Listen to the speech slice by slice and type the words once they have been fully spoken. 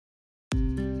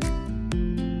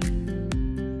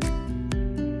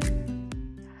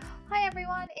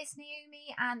it's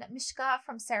Naomi and Mishka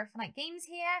from Seraphinite Games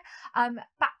here.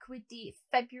 Back with the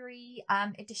February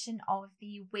edition of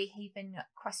the Wayhaven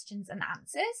Questions and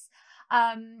Answers.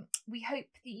 We hope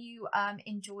that you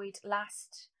enjoyed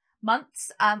last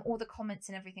month's. All the comments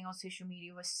and everything on social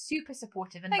media were super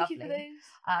supportive and lovely. Thank you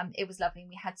for those. It was lovely, and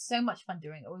we had so much fun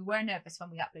doing it. We were nervous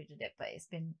when we uploaded it, but it's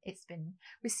been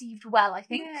received well, I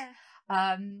think.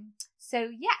 Yeah. So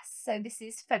this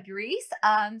is February's.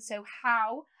 So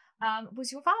how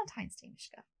was your Valentine's Day,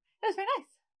 Mishka? It was very nice.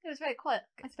 It was very quiet.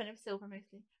 I spent it with silver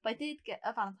mostly, but I did get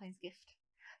a Valentine's gift.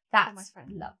 That's my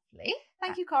friend. Lovely.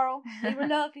 Thank you, Carl. They were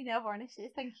lovely nail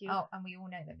varnishes. Thank you. Oh, and we all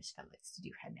know that Mishka likes to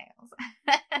do her nails.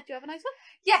 Did you have a nice one?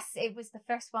 Yes, it was the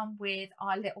first one with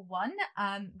our little one.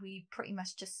 We pretty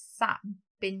much just sat and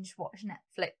binge watched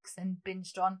Netflix and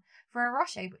binged on Ferrero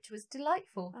Rocher, which was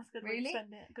delightful. That's a good really. way to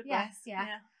spend it. Good Yes, way.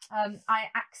 yeah. I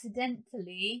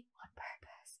accidentally, on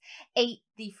purpose, ate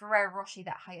the Ferrero Rocher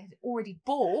that I had already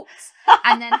bought,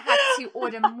 and then had to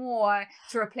order more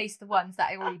to replace the ones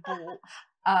that I already bought.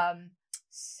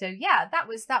 So yeah, that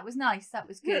was nice. That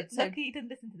was good. So lucky you didn't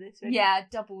listen to this. Really. Yeah,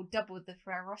 doubled the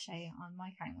Ferrero Rocher on my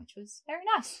account, which was very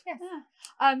nice. Yes.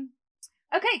 Yeah.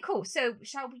 Okay, cool. So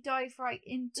shall we dive right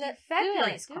into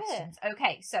February's questions?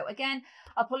 Okay, so again,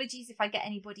 apologies if I get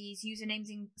anybody's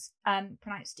usernames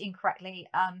pronounced incorrectly.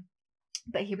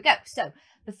 But here we go. So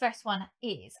the first one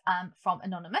is from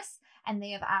Anonymous, and they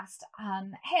have asked,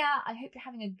 hey, I hope you're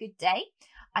having a good day.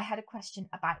 I had a question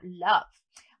about love.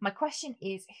 My question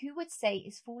is, who would say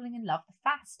is falling in love the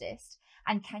fastest?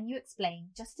 And can you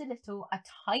explain just a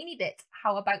tiny bit,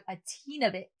 how about a teeny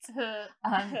bit?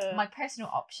 My personal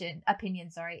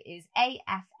opinion, is A,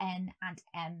 F, N, and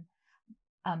M.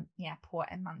 Yeah, poor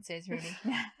M answers, really.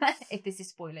 If this is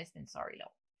spoilers, then sorry,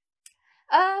 lol.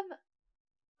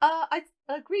 I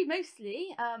agree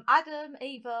mostly. Adam,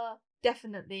 Ava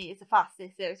definitely is the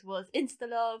fastest. Theirs was insta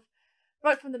love.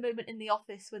 Right from the moment in the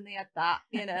office when they had that,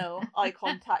 eye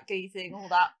contact, gazing, all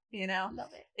that,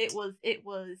 Love it. It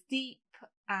was deep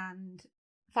and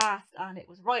fast, and it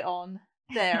was right on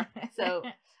there. So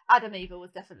Adam Ava was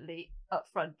definitely up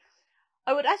front.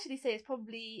 I would actually say it's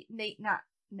probably Nate Nat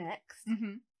next.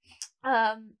 Mm-hmm.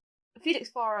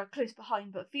 Felix Farah close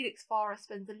behind, but Felix Farah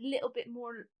spends a little bit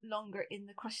more longer in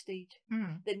the crush stage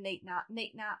than Nate Nat.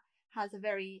 Nate Nat has a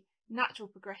very natural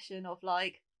progression of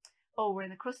like, oh, we're in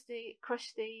the crust stage.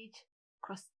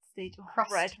 Bread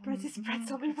is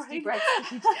bread's on my brain.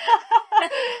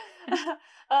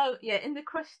 Yeah, in the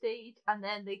crush stage, and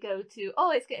then they go to,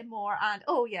 oh, it's getting more, and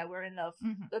oh yeah, we're in love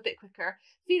a bit quicker.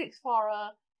 Felix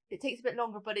Farah, it takes a bit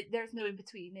longer, but there's no in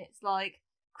between. It's like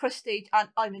crush stage and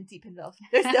I'm in deep in love.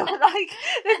 There's no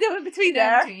there's no in between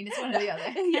there. It's one or the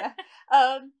other. Yeah.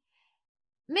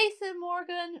 Mason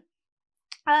Morgan,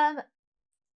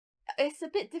 it's a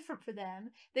bit different for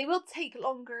them. They will take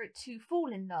longer to fall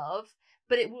in love,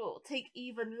 but it will take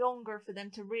even longer for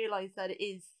them to realise that it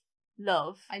is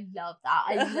love. I love that.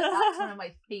 That's one of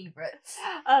my favourites.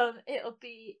 It'll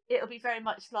be very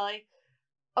much like,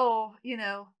 oh,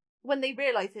 when they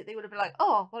realise it, they would have been like,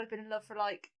 oh, well, I've been in love for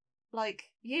like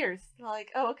years.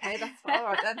 Like, oh, okay, that's all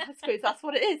right then. I suppose that's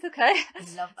what it is. Okay. I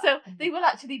love that. So they will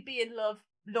actually be in love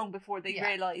long before they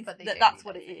realise that that's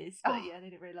what it is. But yeah, they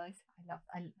didn't realise.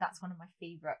 That's one of my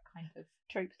favourite kind of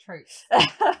tropes. I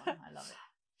love it.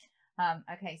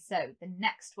 Okay, so the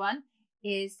next one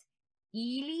is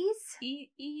Ely's.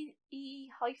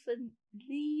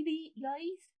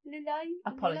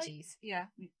 Apologies. Yeah.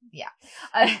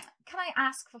 Can I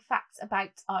ask for facts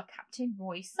about our Captain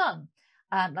Roy's son?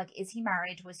 Is he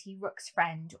married? Was he Rook's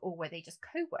friend, or were they just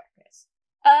co-workers?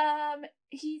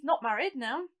 He's not married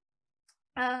now.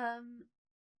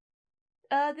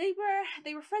 They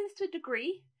were friends to a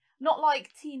degree, not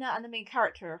like Tina and the main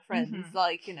character are friends.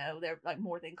 They're like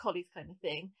more than colleagues kind of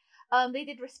thing. They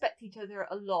did respect each other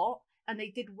a lot, and they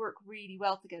did work really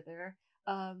well together.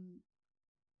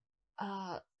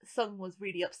 Sung was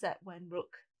really upset when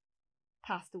Rook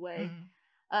passed away.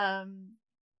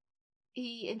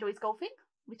 He enjoys golfing,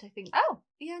 which I think. Oh,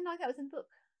 yeah, no, that was in the book.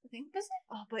 I think. Is it?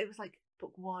 Oh, but it was like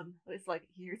book 1. It's like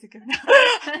years ago now.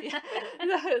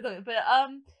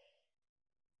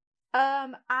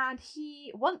 And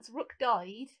he, once Rook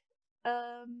died,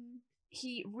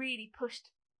 he really pushed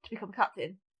to become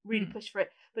captain. Really pushed for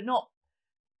it, but not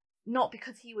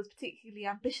because he was particularly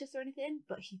ambitious or anything,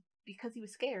 but because he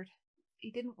was scared. He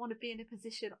didn't want to be in a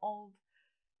position of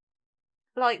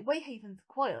like Wayhaven's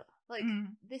quiet.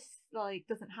 This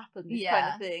doesn't happen. This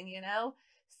kind of thing,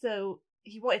 So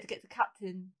he wanted to get to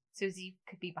captain So as he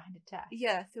could be behind a desk.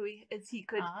 Yeah, so he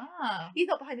could. He's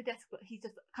not behind a desk, but he's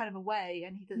just kind of away,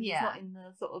 and he's not in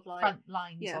the sort of like front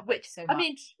lines. Yeah, of which so I much.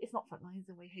 mean, it's not front lines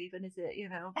in Wayhaven, is it? You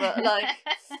know, but like,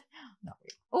 not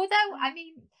really. Although I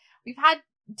mean, we've had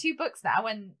 2 books now,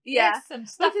 and there's some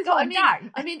stuff going going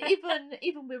down. I mean,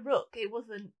 even with Rook, it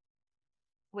wasn't.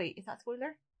 Wait, is that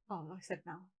spoiler? Oh, I said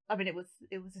now. I mean, it was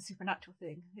a supernatural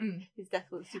thing. His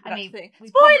death was a supernatural thing.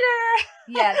 Spoiler!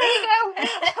 Yeah, there you go.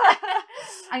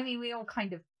 I mean, we all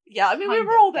kind of. Yeah, I mean, we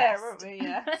were all there, weren't we?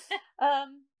 Yeah.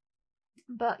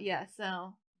 But yeah,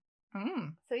 so.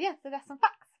 So yeah, so that's some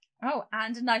facts. Oh,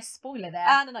 and a nice spoiler there.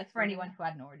 And a nice for anyone who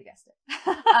hadn't already guessed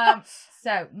it.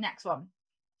 So next one.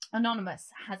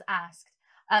 Anonymous has asked,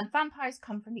 vampires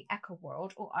come from the Echo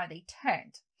world, or are they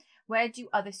turned? Where do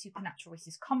other supernatural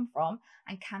races come from,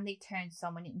 and can they turn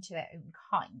someone into their own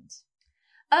kind?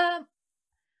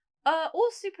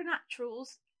 All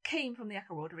supernaturals came from the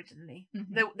Echo world originally.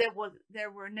 There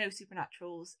were no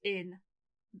supernaturals in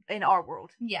our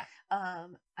world. Yeah.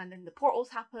 And then the portals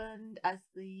happened as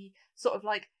the sort of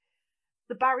like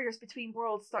the barriers between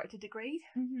worlds started to degrade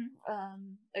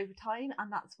over time,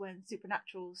 and that's when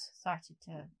supernaturals started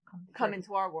to come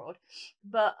into our world.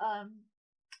 But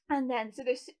and then so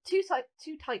there's two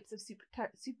types of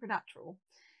supernatural.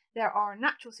 There are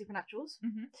natural supernaturals,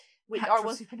 which are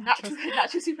ones natural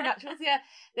supernaturals. Yeah,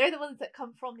 they're the ones that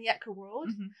come from the Echo world.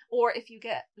 Or if you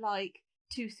get like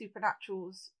 2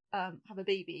 supernaturals have a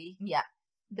baby,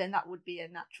 then that would be a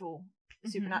natural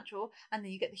supernatural. And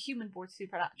then you get the human born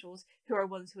supernaturals, who are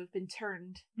ones who have been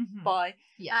turned by.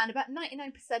 And about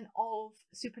 99% of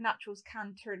supernaturals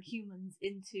can turn humans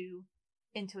into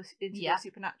a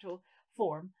supernatural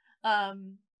form. I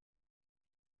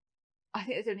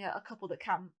think there's only a couple that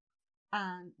can,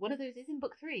 and one of those is in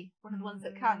book 3. One of the ones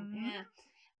that can, yeah.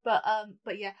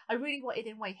 But yeah, I really wanted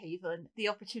in Wayhaven the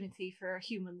opportunity for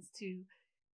humans to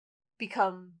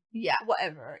become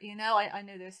whatever, you know. I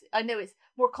know it's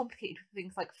more complicated with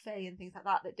things like fae and things like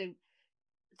that don't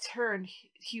turn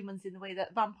humans in the way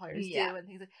that vampires do, and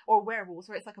things like, or werewolves,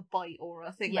 where it's like a bite or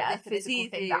a thing like this, physical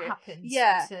thing that happens.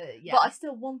 But I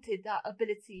still wanted that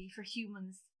ability for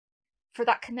humans, for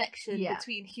that connection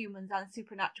between humans and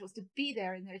supernaturals to be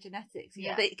there in their genetics. You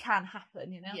know, that it can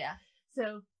happen. You know. Yeah.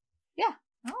 So yeah.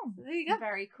 Oh, there you go.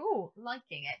 Very cool.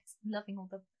 Liking it. Loving all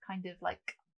the kind of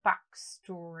like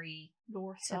backstory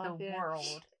lore to the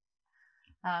world.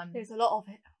 There's a lot of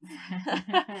it.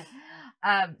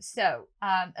 So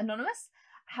Anonymous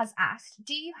has asked,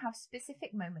 do you have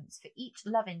specific moments for each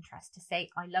love interest to say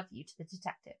I love you to the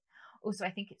detective? Also,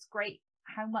 I think it's great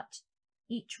how much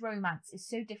each romance is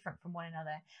so different from one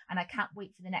another, and I can't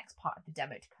wait for the next part of the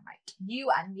demo to come out. You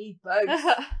and me both.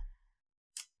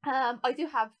 I do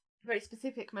have very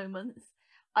specific moments.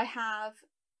 I have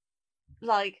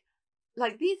like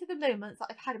these are the moments that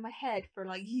I've had in my head for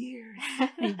like years.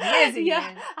 years and years.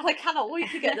 And I cannot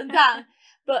wait to get them down.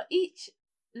 But each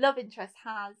love interest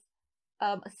has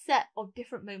a set of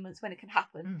different moments when it can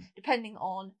happen, depending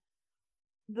on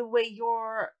the way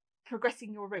you're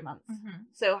progressing your romance.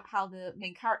 So how the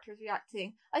main character is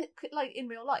reacting. I could, like in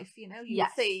real life, you know, you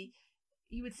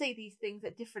would say these things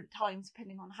at different times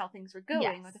depending on how things were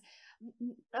going.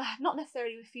 Not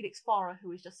necessarily with Felix Farah,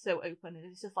 who is just so open and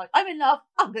it's just like, I'm in love,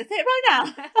 I'm going to say it right now.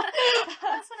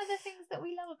 That's one of the things that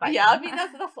we love about them. I mean,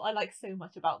 that's what I like so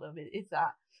much about them, is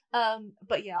that.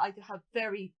 But yeah, I do have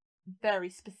very, very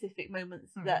specific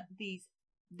moments that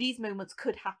these moments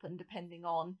could happen depending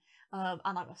on, and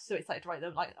I'm so excited to write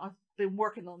them. Like, I've been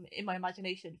working on them in my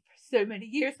imagination for so many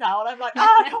years now, and I'm like, come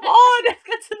on, let's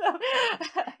get to them.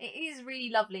 It is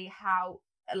really lovely how,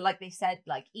 like they said,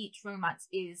 like each romance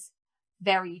is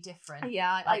very different.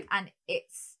 Yeah, and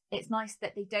it's nice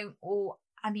that they don't all.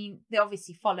 I mean, they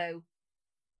obviously follow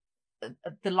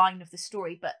the line of the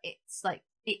story, but it's like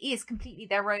it is completely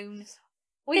their own.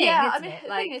 Well, thing, yeah, isn't it?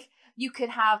 Like you could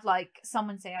have like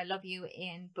someone say "I love you"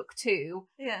 in book 2,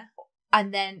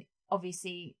 and then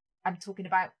obviously I'm talking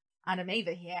about Anna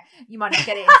Maver here. You might not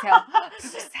get it until book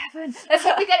 7. Let's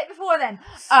hope we get it before then.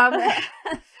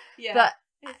 But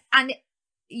and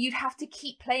you'd have to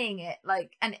keep playing it,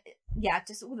 like, and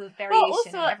just all the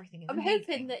variation and everything. I'm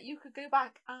hoping that you could go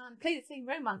back and play the same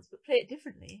romance, but play it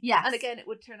differently. Yeah, and again, it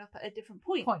would turn up at a different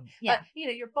point. Yeah, you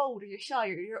know, you're bold, or you're shy,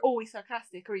 or you're always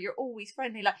sarcastic, or you're always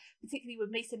friendly. Like particularly with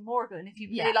Mason Morgan, if you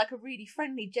play like a really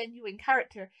friendly, genuine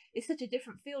character, it's such a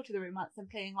different feel to the romance than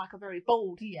playing like a very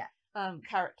bold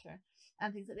character.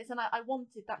 And things like this, and I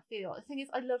wanted that feel. The thing is,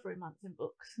 I love romance in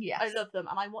books. I love them,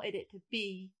 and I wanted it to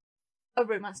be a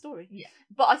romance story.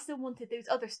 But I still wanted those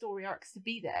other story arcs to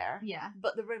be there.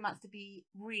 But the romance to be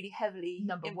really heavily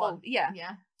number involved.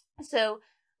 one. So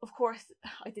of course,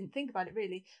 I didn't think about it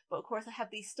really, but of course I have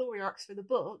these story arcs for the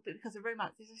book, but because the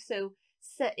romances are so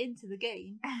set into the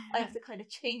game, I have to kind of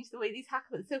change the way these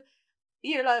happen. So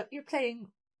you're playing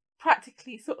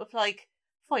practically sort of like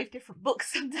 5 different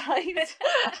books sometimes.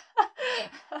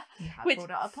 You have brought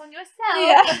it upon yourself.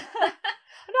 Yeah.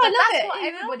 No, I love that's it. what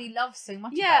everybody loves so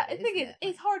much. Yeah, about it, the thing is, it?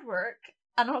 it's hard work,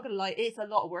 and I'm not gonna lie, it's a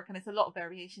lot of work and it's a lot of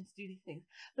variation to do these things.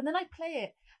 But then I play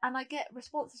it and I get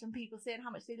responses from people saying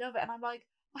how much they love it, and I'm like,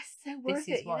 oh, it's so worth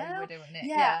it. This is why we're doing it.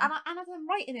 Yeah. And as I'm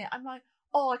writing it, I'm like,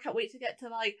 oh, I can't wait to get to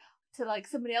like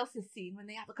somebody else's scene when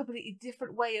they have a completely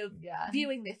different way of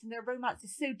viewing this, and their romance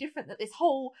is so different that this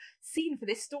whole scene for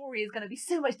this story is going to be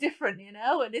so much different, you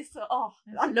know. And it's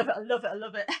I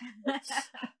love it.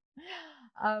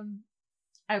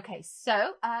 Okay,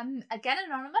 so again,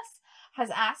 Anonymous has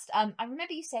asked, I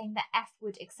remember you saying that F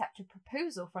would accept a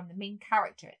proposal from the main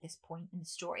character at this point in the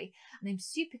story, and I'm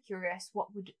super curious,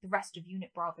 what would the rest of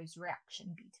Unit Bravo's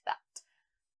reaction be to that?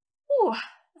 Oh,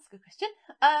 that's a good question.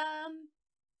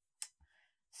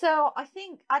 So I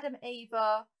think Adam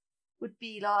Ava would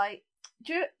be like,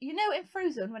 you know in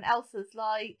Frozen when Elsa's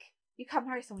like, you can't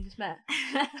marry someone you just met?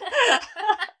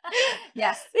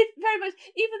 Yes. It's very much,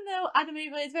 even though Adam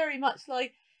Ava is very much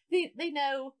like, they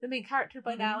know the main character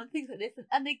by now and things like this,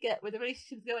 and they get where the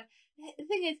relationship's going. The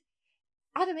thing is,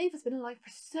 Adam Ava's been alive for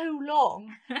so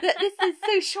long that this is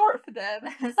so short for them.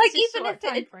 Like even if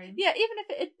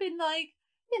it had been like,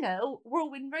 you know,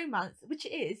 whirlwind romance, which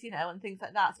it is, you know, and things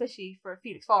like that, especially for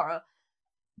Felix Farah.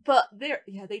 But they'd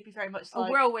be very much like,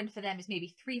 a whirlwind for them is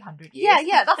maybe 300 years.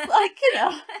 Yeah, that's like, you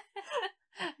know,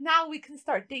 now we can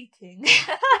start dating.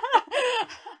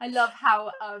 I love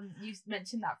how you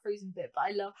mentioned that Frozen bit, but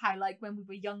I love how like when we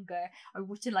were younger, I was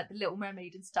watching like The Little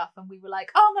Mermaid and stuff, and we were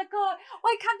like, oh my god,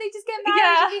 why can't they just get married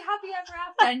and be happy ever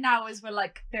after? And now as we're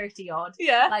like 30 odd,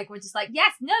 like we're just like,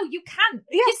 yes, no, you can't.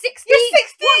 Yeah. You're 16. You're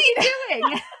 16. What are you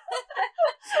doing?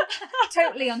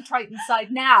 Totally on Triton's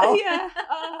side now. Yeah,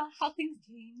 how things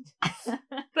change.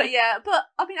 But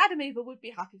I mean, Adam Ava would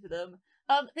be happy for them.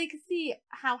 They can see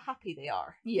how happy they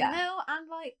are, you know, and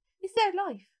like it's their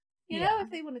life, you know. If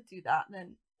they want to do that,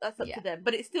 then that's up to them.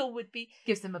 But it still would be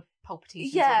gives them a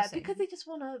palpitation. Yeah, because they just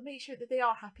want to make sure that they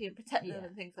are happy and protect them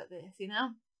and things like this, you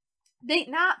know.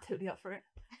 Nat totally up for it.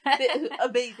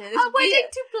 Amazing. I'm waiting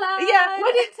to plan. Yeah,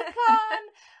 waiting to plan.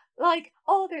 Like,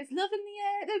 oh, there's love in the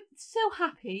air. They're so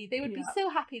happy. They would be so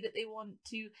happy that they want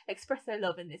to express their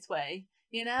love in this way,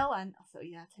 you know. And so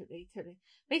totally.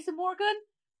 Mason Morgan.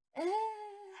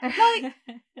 Like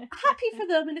happy for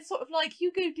them, and it's sort of like,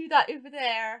 you go do that over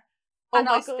there, and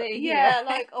I'll stay here.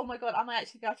 Like, oh my god, am I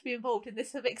actually going to be involved in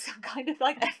this to make some kind of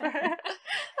like effort?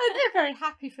 And they're very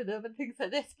happy for them and things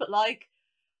like this, but like,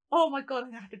 oh my god, I'm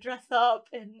gonna have to dress up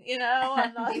and, you know,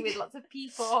 and like, be with lots of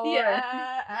people.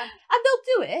 Yeah, and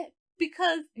they'll do it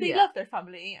because they love their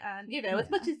family, and you know, as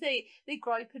much as they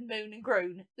gripe and moan and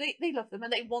groan, they love them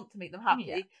and they want to make them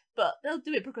happy, but they'll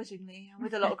do it begrudgingly and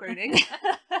with a lot of groaning.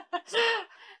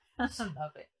 I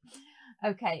love it.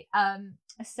 Okay,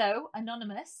 so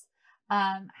Anonymous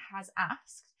has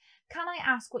asked, can I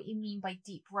ask what you mean by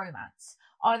deep romance?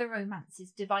 Are the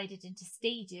romances divided into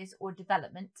stages or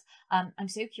development? I'm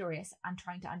so curious and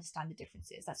trying to understand the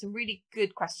differences. That's a really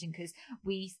good question, because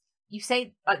we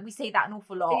say that an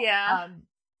awful lot,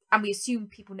 and we assume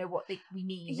people know what we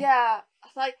mean. Yeah,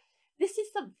 like this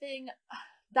is something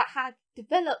that had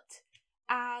developed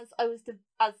as I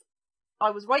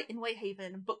was writing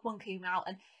Wayhaven and book 1 came out,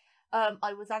 and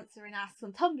I was answering asks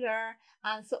on Tumblr,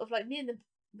 and sort of like me and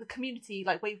the community,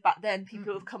 like way back then, people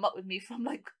who have come up with me from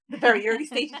like the very early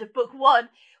stages of book 1,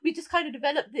 we just kind of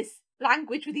developed this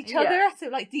language with each other. So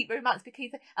like deep romance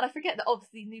became, and I forget that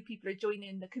obviously new people are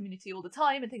joining the community all the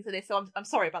time and things like this, so I'm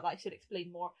sorry about that. I should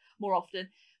explain more often.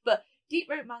 But deep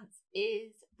romance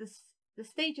is the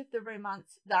stage of the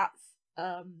romance that's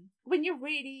when you're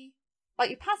really like,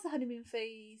 you're past the honeymoon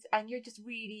phase and you're just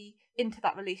really into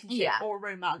that relationship or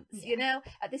romance, you know.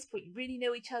 At this point you really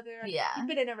know each other, you've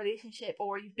been in a relationship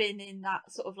or you've been in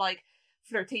that sort of like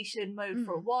flirtation mode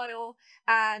for a while,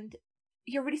 and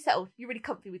you're really settled, you're really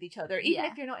comfy with each other, even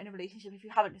if you're not in a relationship, if you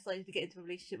haven't decided to get into a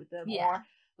relationship with them, or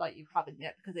like you haven't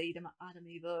yet because Adam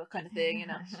Eva kind of thing, you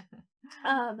know.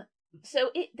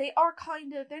 So they are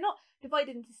kind of, they're not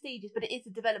divided into stages, but it is a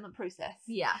development process.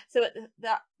 Yeah. So at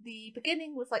the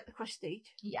beginning was like the crush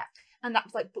stage. Yeah. And that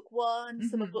was like book 1,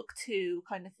 some of book 2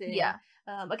 kind of thing. Yeah.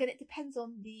 Again, it depends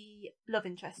on the love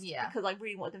interest. Yeah. Because I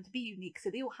really wanted them to be unique, so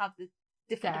they all have the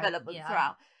different development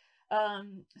throughout.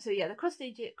 So yeah, the crush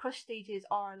stages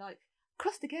are like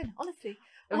crust again, honestly.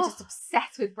 I'm just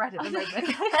obsessed with bread at the moment.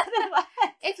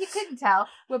 If you couldn't tell,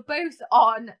 we're both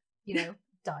on, you know,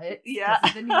 diets Yeah.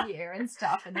 because of the new year and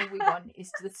stuff, and all we want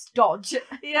is to dodge.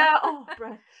 Yeah. Oh,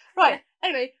 bro. Right.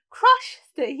 Anyway, crush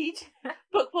stage,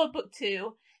 book 1, book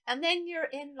 2, and then you're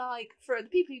in like for the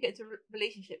people you get into a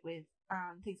relationship with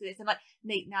and things like this, and like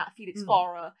Nate, Nat, Felix,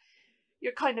 Farah,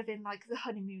 you're kind of in like the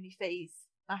honeymoony phase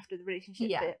after the relationship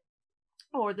bit,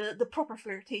 or the proper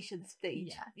flirtation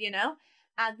stage, you know,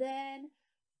 and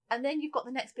then you've got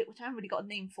the next bit, which I haven't really got a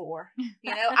name for,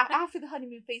 you know, after the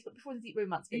honeymoon phase, but before the deep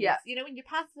romance phase. Yeah. You know, when you're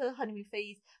past the honeymoon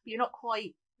phase, but you're not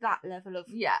quite that level of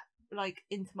like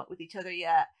intimate with each other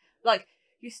yet. Like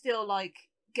you're still like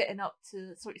getting up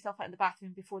to sort yourself out in the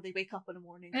bathroom before they wake up in the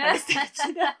morning. Kind of stage,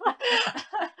 you know?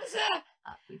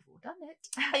 We've all done it.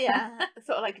 Yeah,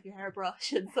 sort of like with your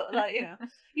hairbrush and sort of like,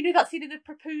 you know that scene in The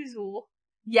Proposal.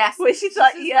 Yes. Where she's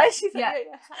like, she's like, yeah.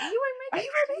 Are you ready?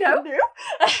 No.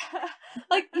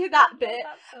 Like, that bit.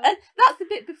 And that's the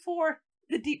bit before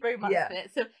the deep romance bit.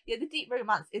 So, yeah, the deep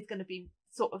romance is going to be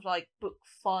sort of like book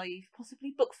 5,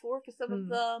 possibly book 4 for some of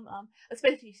them.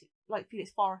 Especially like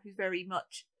Felix Farah, who's very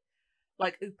much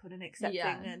like open and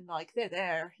accepting and like, they're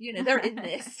there, you know, they're in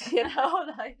this, you know,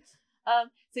 like,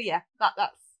 so yeah,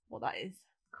 that's what that is.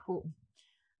 Cool.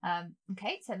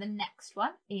 Okay, so the next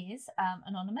one is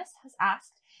Anonymous has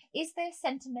asked, is there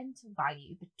sentimental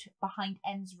value behind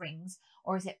N's rings,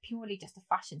 or is it purely just a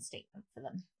fashion statement for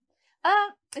them?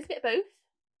 It's a bit of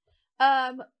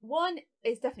both. One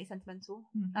is definitely sentimental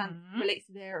and relates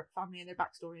to their family and their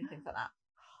backstory and things like that.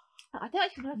 I don't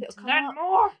actually know if it'll come up.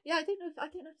 More. Yeah, I don't know if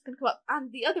it's going to come up.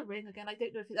 And the other ring, again, I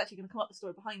don't know if it's actually going to come up, the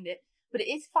story behind it, but it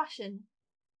is fashion.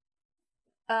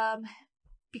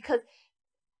 Because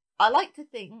I like to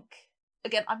think,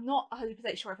 again, I'm not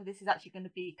 100% sure if this is actually going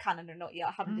to be canon or not yet.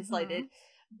 I haven't decided,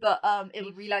 but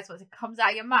you realise once it comes out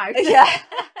of your mouth. Yeah.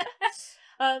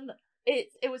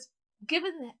 It was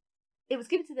given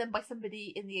to them by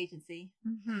somebody in the agency,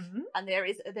 and there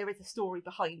is a story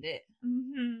behind it.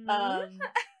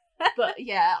 But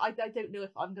yeah, I don't know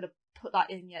if I'm going to put that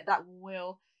in yet. That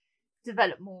will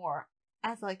develop more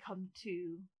as I come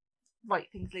to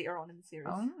write things later on in the series.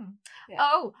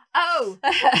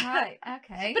 Right,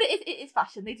 okay. But it is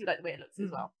fashion. They do like the way it looks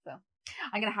as well. So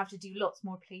I'm gonna have to do lots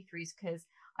more playthroughs because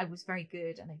I was very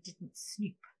good and I didn't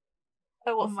snoop.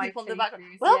 On the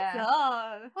background? Well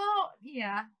done. Well,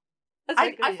 yeah.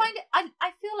 I find it.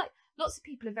 I feel like lots of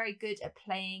people are very good at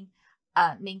playing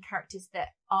main characters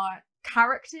that are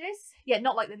characters. Yeah,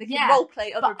 not like they can role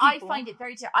play other people. But I find it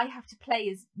very. I have to play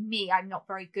as me. I'm not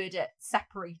very good at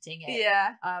separating it.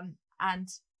 Yeah. And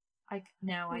I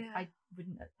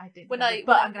wouldn't. I don't. But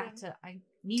I'm gonna have to. I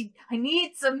need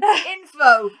some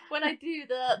info when I do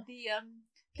the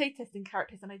playtesting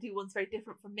characters, and I do ones very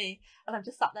different from me, and I'm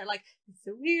just sat there like, this is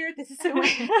so weird. This is so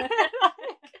weird.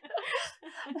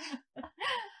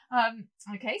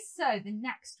 Okay, so the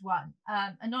next one,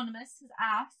 Anonymous has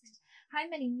asked, how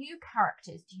many new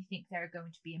characters do you think there are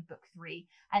going to be in book 3,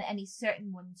 and any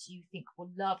certain ones you think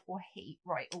will love or hate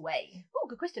right away? Oh,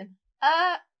 good question.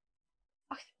 I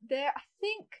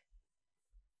think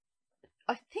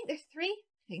there's 3.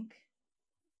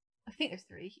 I think there's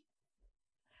 3.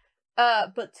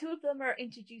 But 2 of them are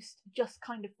introduced just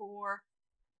kind of for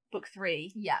book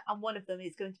 3. Yeah. And one of them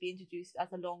is going to be introduced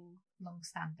as a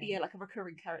long-standing. Yeah, like a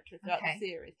recurring character throughout the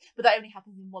series. But that only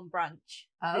happens in one branch.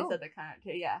 Oh. This other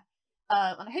character, yeah.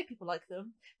 And I hope people like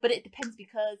them. But it depends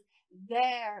because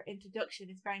their introduction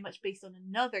is very much based on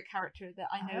another character that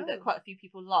I know that quite a few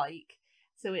people like.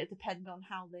 So it depends on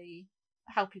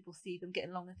how people see them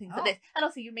getting along and things like this. And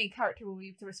also your main character will be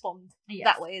able to respond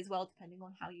that way as well, depending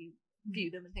on how you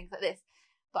view them and things like this.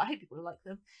 But I hope people will like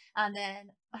them. And then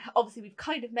obviously we've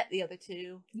kind of met the other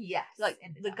 2. Yes. Like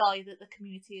the guy that the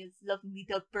community has lovingly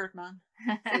dubbed Birdman.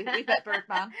 So we've met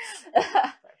Birdman.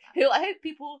 Who I hope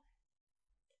people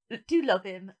do love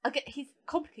him. Again, he's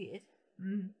complicated.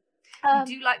 You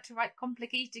do like to write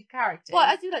complicated characters. Well,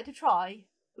 I do like to try.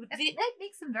 It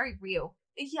makes them very real.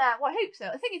 Yeah, well, I hope so.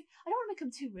 The thing is, I don't want to make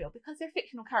them too real because they're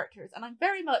fictional characters, and I'm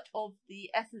very much of the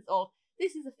essence of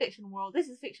this is a fictional world, this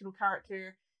is a fictional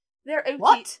character. They're OT.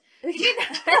 What? They're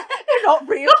not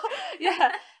real.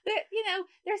 Yeah,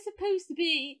 they're supposed to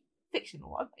be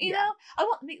fictional. You know, I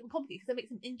want to make them complicated because it makes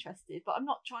them interested, but I'm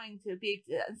not trying to be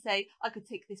able to and say I could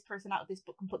take this person out of this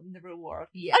book and put them in the real world.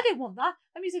 Yeah, I don't want that.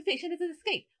 I'm using fiction as an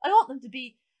escape. I want them to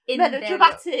be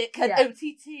melodramatic and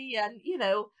OTT and,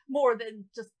 more than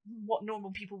just what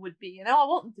normal people would be, I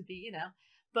want them to be,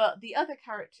 But the other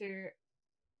character,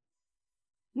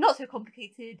 not so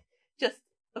complicated, just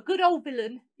a good old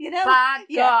villain, Bad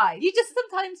guy.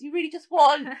 Sometimes you really just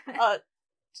want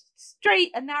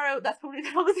straight and narrow, that's probably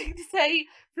the wrong thing to say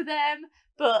for them,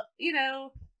 but,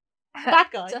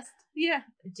 Bad guy. Just yeah.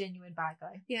 a genuine bad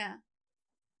guy. Yeah.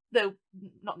 Though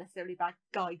not necessarily bad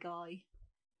guy,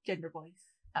 gender wise.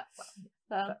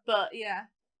 But yeah.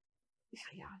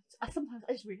 Yeah. I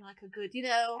just really like a good,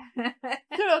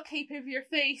 throw a cape over your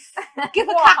face, give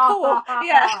a cackle.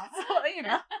 Yeah. So,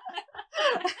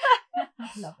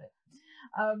 Love it.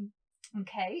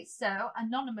 Okay, so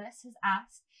Anonymous has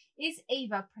asked, is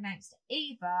Ava pronounced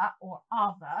Ava or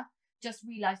Ava? Just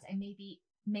realised I may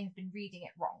have been reading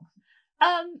it wrong.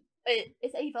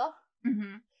 It's Ava.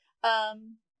 Mm-hmm.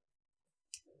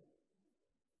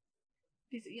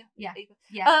 Is it, yeah. Ava.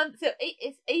 Yeah. So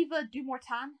it's Ava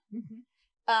Dumortan, mm-hmm.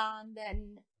 and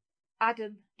then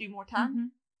Adam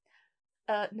Dumortan,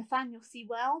 mm-hmm. Nathaniel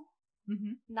Sewell,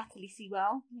 mm-hmm. Natalie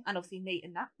Sewell, and obviously Nate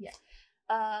and that. Yeah.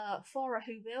 Farah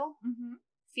Hoville, mm-hmm.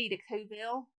 Felix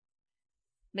Hoville,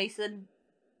 Mason,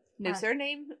 no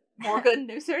surname, Morgan,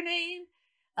 no surname,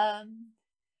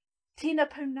 Tina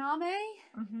Poname,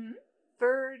 mm-hmm.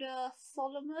 Verda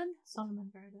Solomon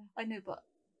Verda. I know, but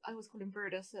I always call him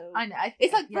Verda, so I know.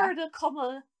 It's like Verda,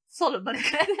 Solomon.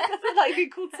 Like being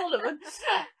called Solomon.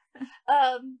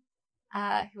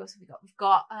 Who else have we got? We've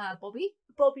got Bobby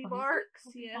Marks,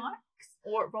 Marks.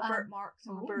 Or Robert Marks,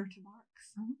 or Roberta Marks.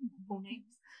 Full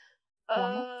names.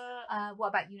 What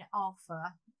about Unit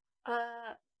Alpha?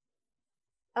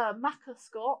 Maka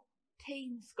Scott,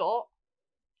 Tane Scott,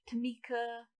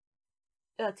 Tamika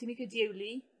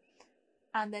Dioli,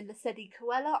 and then Lesedi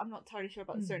Coella. I'm not entirely sure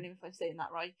about the surname if I'm saying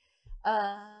that right.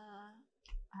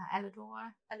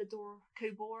 Elidor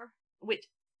Cobor, which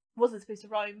wasn't supposed to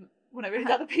rhyme when I wrote it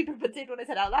down the paper, but did when I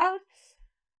said it out loud.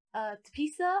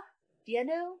 Tapisa,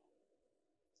 Vieno.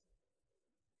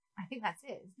 I think that's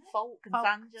it, isn't it? Falk and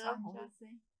Sanja,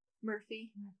 obviously.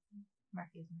 Murphy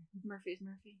is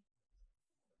Murphy.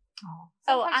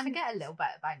 Oh, and forget a little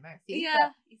bit about Murphy.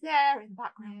 Yeah, he's there in the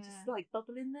background, just like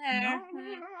bubbling there.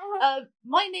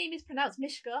 My name is pronounced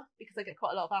Mishka because I get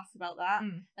quite a lot of asks about that.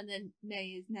 And then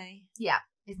Nay is Nay. Yeah,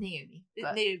 it's Naomi.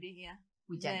 It's Naomi, yeah.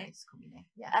 We generally just call me Nay.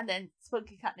 Yeah. And then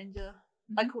Spunky Cat Ninja.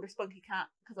 I call her Spunky Cat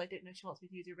because I don't know if she wants me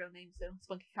to use her real name, so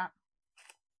Spunky Cat.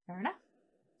 Fair enough.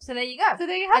 So there you go. So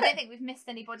there you have it. I don't think we've missed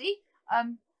anybody.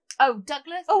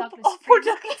 Douglas. Douglas. Poor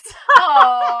Douglas.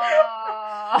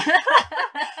 Oh.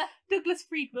 Douglas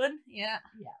Friedman. Yeah.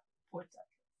 Yeah. Poor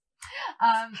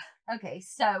Douglas. Okay.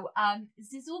 So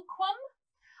Zizzlequam.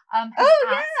 Yeah,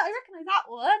 I recognise that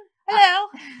one. Hello.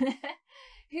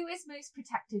 Who is most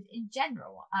protective in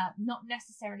general? Not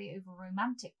necessarily over a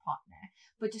romantic partner,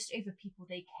 but just over people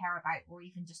they care about, or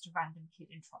even just a random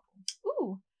kid in trouble.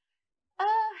 Ooh.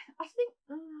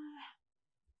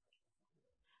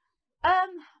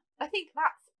 I think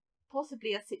that's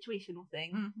possibly a situational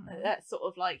thing. That's sort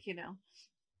of like,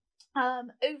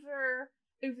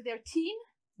 over their team,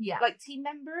 like team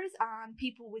members and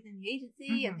people within the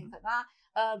agency and things like that.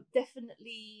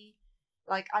 Definitely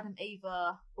like Adam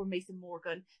Ava or Mason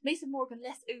Morgan. Mason Morgan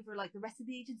less over like the rest of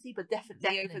the agency, but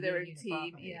definitely over their own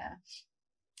team. Yeah.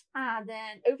 And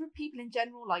then over people in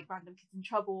general, like random kids in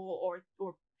trouble or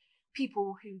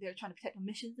people who they're trying to protect on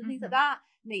missions and things like that.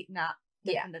 Nat,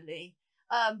 definitely.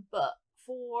 But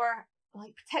for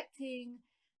like protecting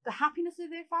the happiness of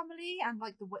their family and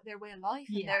like their way of life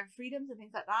and their freedoms and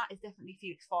things like that is definitely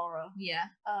Felix Farah. Yeah.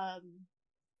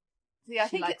 So yeah, I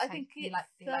think it's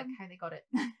like how they got it.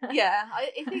 Yeah,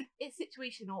 I think it's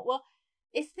situational. Well,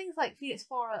 it's things like Felix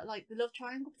Farah, like the love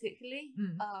triangle particularly.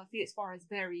 Felix Farah is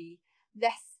very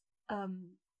less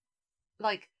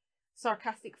like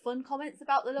sarcastic fun comments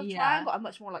about the love triangle and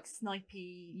much more like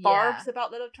snipey barbs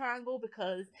about the love triangle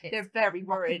because they're very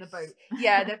worried about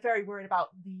they're very worried about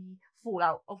the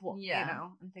fallout of what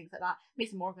and things like that.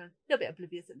 Mason Morgan a little bit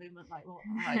oblivious at the moment,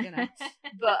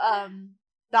 but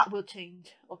that will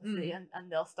change obviously and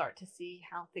they'll start to see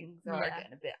how things are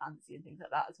getting a bit antsy and things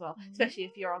like that as well, especially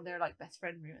if you're on their like best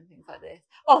friend route and things like this.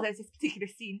 There's this particular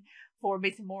scene for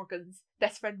Mason Morgan's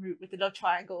best friend route with the love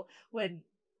triangle when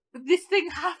this thing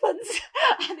happens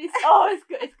and it's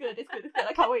good.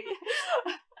 I can't wait.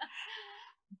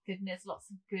 Goodness, lots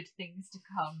of good things to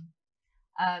come.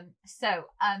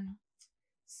 Certain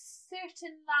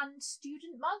Land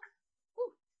Student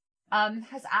Mug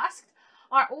has asked,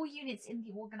 are all units in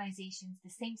the organisations the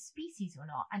same species or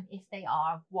not? And if they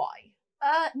are, why?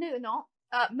 No, they're not.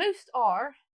 Most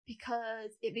are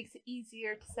because it makes it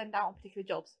easier to send out on particular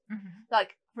jobs.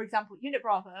 Like, for example, Unit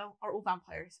Bravo are all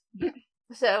vampires.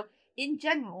 So, in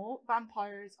general,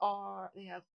 vampires they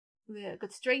have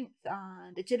good strength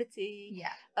and agility.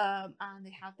 And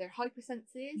they have their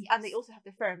hypersenses, and they also have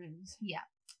their pheromones.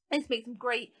 This makes them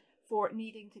great for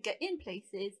needing to get in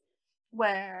places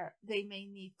where they may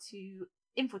need to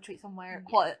infiltrate somewhere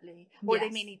quietly, or they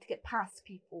may need to get past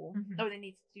people, or they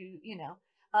need to do,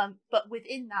 but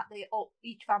within that,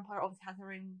 each vampire obviously has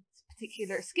their own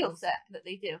particular skill set that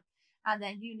they do. And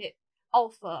then Unit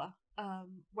Alpha,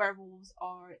 werewolves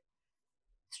are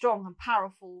strong and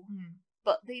powerful,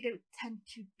 but they don't tend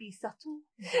to be subtle.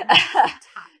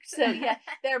 So yeah,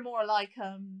 they're more like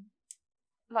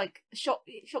shock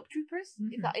troopers.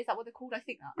 Is that what they're called? I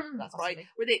think that's possibly.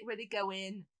 Right. Where they go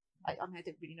in. I don't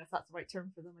really know if that's the right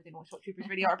term for them. I don't know what shock troopers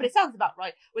really are, but it sounds about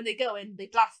right. When they go in, they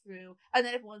blast through, and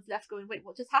then everyone's left going, "Wait,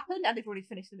 what just happened?" And they've already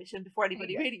finished the mission before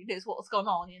anybody really knows what's gone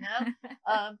on,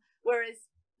 Whereas,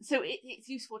 so it's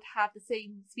useful to have the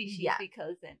same species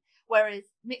because then, whereas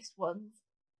mixed ones,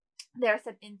 they're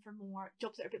sent in for more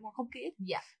jobs that are a bit more complicated.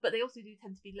 Yeah, but they also do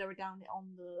tend to be lower down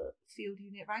on the field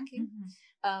unit ranking.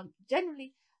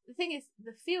 Generally. The thing is,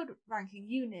 the field ranking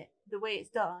unit, the way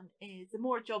it's done is the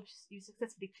more jobs you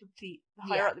successfully complete, the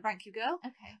higher up the rank you go.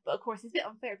 Okay. But of course, it's a bit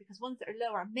unfair because ones that are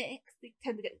lower and mixed, they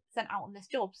tend to get sent out on less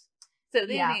jobs. So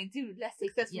they only do less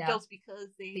successful jobs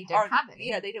because they don't have any.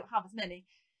 Yeah, they don't have as many.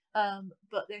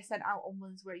 But they're sent out on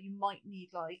ones where you might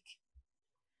need like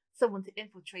someone to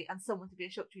infiltrate and someone to be a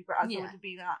shock trooper and someone to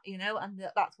be that, and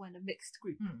that's when a mixed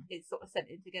group is sort of sent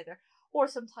in together. Or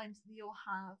sometimes you'll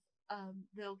have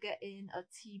they'll get in a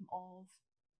team of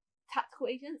tactical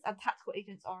agents, and tactical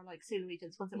agents are like solo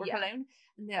agents, ones that work alone,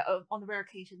 and they're on the rare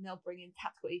occasion they'll bring in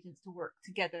tactical agents to work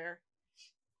together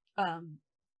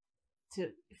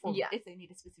if they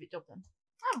need a specific job done.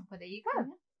 Oh, well, there you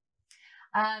go.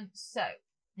 So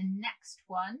the next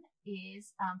one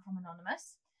is from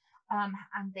Anonymous,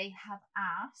 and they have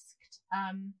asked,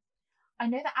 I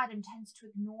know that Adam tends to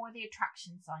ignore the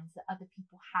attraction signs that other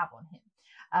people have on him,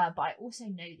 but I also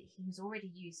know that he has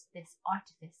already used this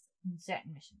artifice in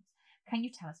certain missions. Can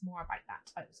you tell us more about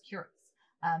that? I was curious.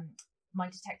 My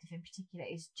detective in particular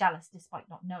is jealous despite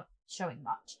not showing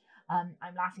much. I'm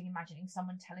laughing imagining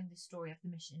someone telling the story of the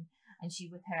mission and she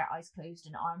with her eyes closed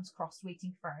and arms crossed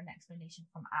waiting for an explanation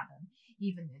from Adam,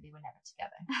 even though they were never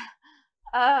together.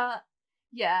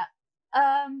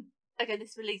 Again,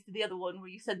 this relates to the other one where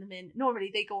you send them in.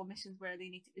 Normally, they go on missions where they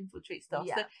need to infiltrate stuff,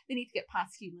 so they need to get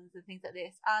past humans and things like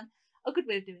this. And a good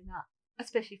way of doing that,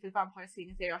 especially for the vampires, seeing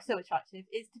as they are so attractive,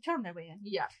 is to charm their way in.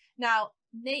 Yeah. Now,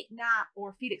 Nat,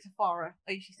 or Felix or Farah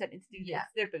are usually sent in to do this.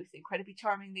 They're both incredibly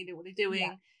charming. They know what they're doing.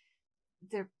 Yeah.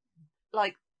 They're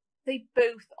like, they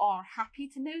both are happy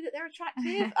to know that they're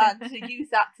attractive and to use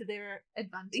that to their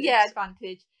advantage. Yeah,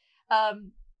 advantage.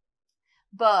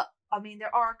 But I mean,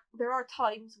 there are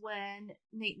times when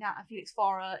Nat, and Felix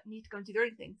Farah need to go and do their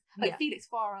own things. Like Felix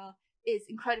Farah is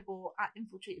incredible at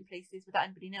infiltrating places without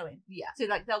anybody knowing. Yeah. So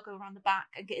like they'll go around the back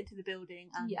and get into the building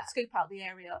and scope out the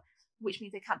area, which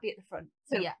means they can't be at the front.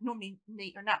 So normally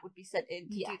Nate or Nat would be sent in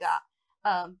to do that.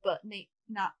 But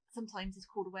Nat sometimes is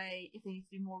called away if they need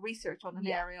to do more research on an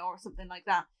area or something like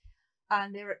that.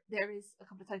 And there is a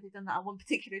couple of times they've done that. At one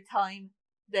particular time,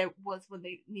 there was when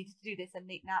they needed to do this, and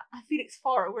Nat and Felix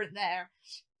Farah weren't there,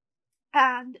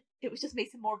 and it was just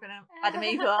Mason Morgan and Adam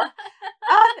Ava,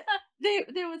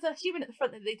 and there was a human at the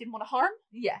front that they didn't want to harm.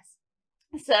 Yes.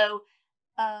 So,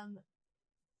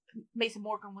 Mason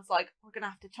Morgan was like, "We're gonna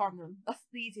have to charm them. That's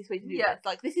the easiest way to do this.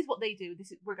 Like, this is what they do.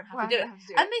 We're gonna have to do it."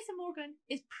 And Mason Morgan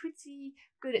is pretty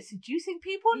good at seducing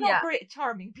people, not great at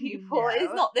charming people. No.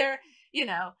 It's not their,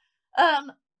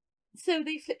 So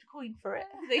they flipped a coin for it.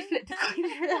 They flipped a coin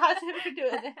for it. Had to do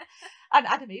it, and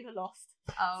Adam Eva lost.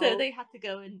 Oh. So they had to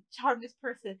go and charm this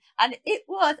person, and it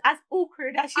was as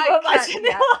awkward as you imagine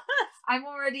it was. I'm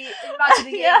already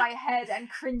imagining it in my head and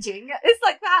cringing. It's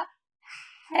like that.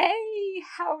 Hey,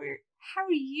 how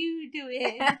are you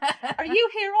doing? Are you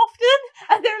here often?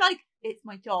 And they're like, it's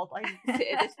my job. I sit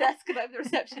at this desk and I'm the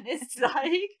receptionist. Like,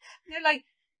 and they're like,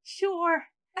 sure,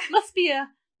 must be a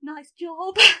nice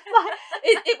job.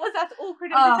 It was as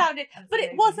awkward as it sounded, but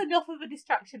it was enough of a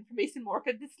distraction for Mason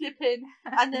Morgan to slip in,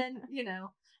 and then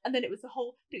and then it was the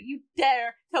whole, don't you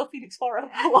dare tell Felix Farah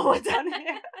what we're down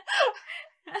here.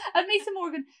 And Mason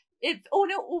Morgan,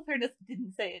 all fairness,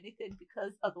 didn't say anything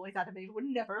because otherwise Adam Ava would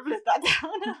never have lived that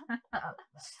down.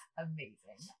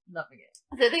 Amazing, loving it.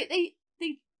 So they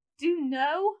do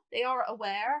know, they are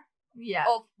aware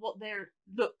of what their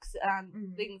looks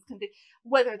and things can do,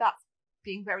 whether that's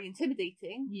being very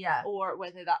intimidating, or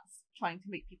whether that's trying to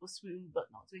make people swoon but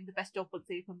not doing the best job once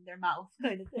they open their mouth,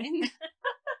 kind of thing.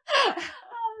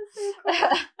 So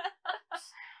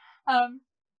cool.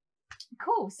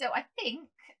 Cool. So I think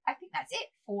that's it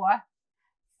for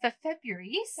for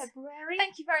February.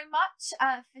 Thank you very much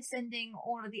for sending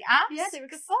all of the apps. Yeah, they were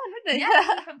good fun, weren't they?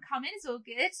 Yeah, keep them coming. It's all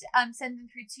good. Send them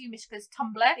through to Mishka's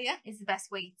Tumblr. Yeah. Is the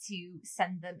best way to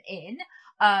send them in.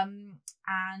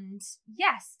 And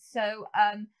yes, so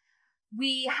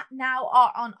we now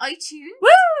are on iTunes. Woo!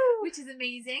 Which is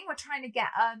amazing. We're trying to get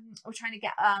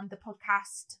the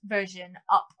podcast version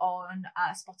up on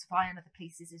Spotify and other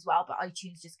places as well, but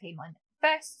iTunes just came on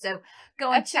first, so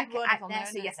go and check it out there.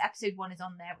 So yes, episode 1 is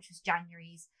on there, which was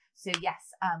January's. So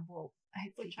yes, we'll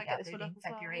hopefully try get this one uploading up as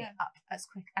well, February yeah. up as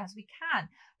quick as we can.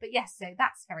 But yes, so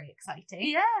that's very exciting.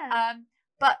 Yeah.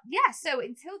 But yeah, so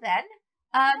until then,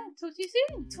 Talk to you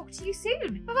soon. talk to you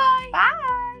soon. Bye-bye.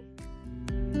 Bye.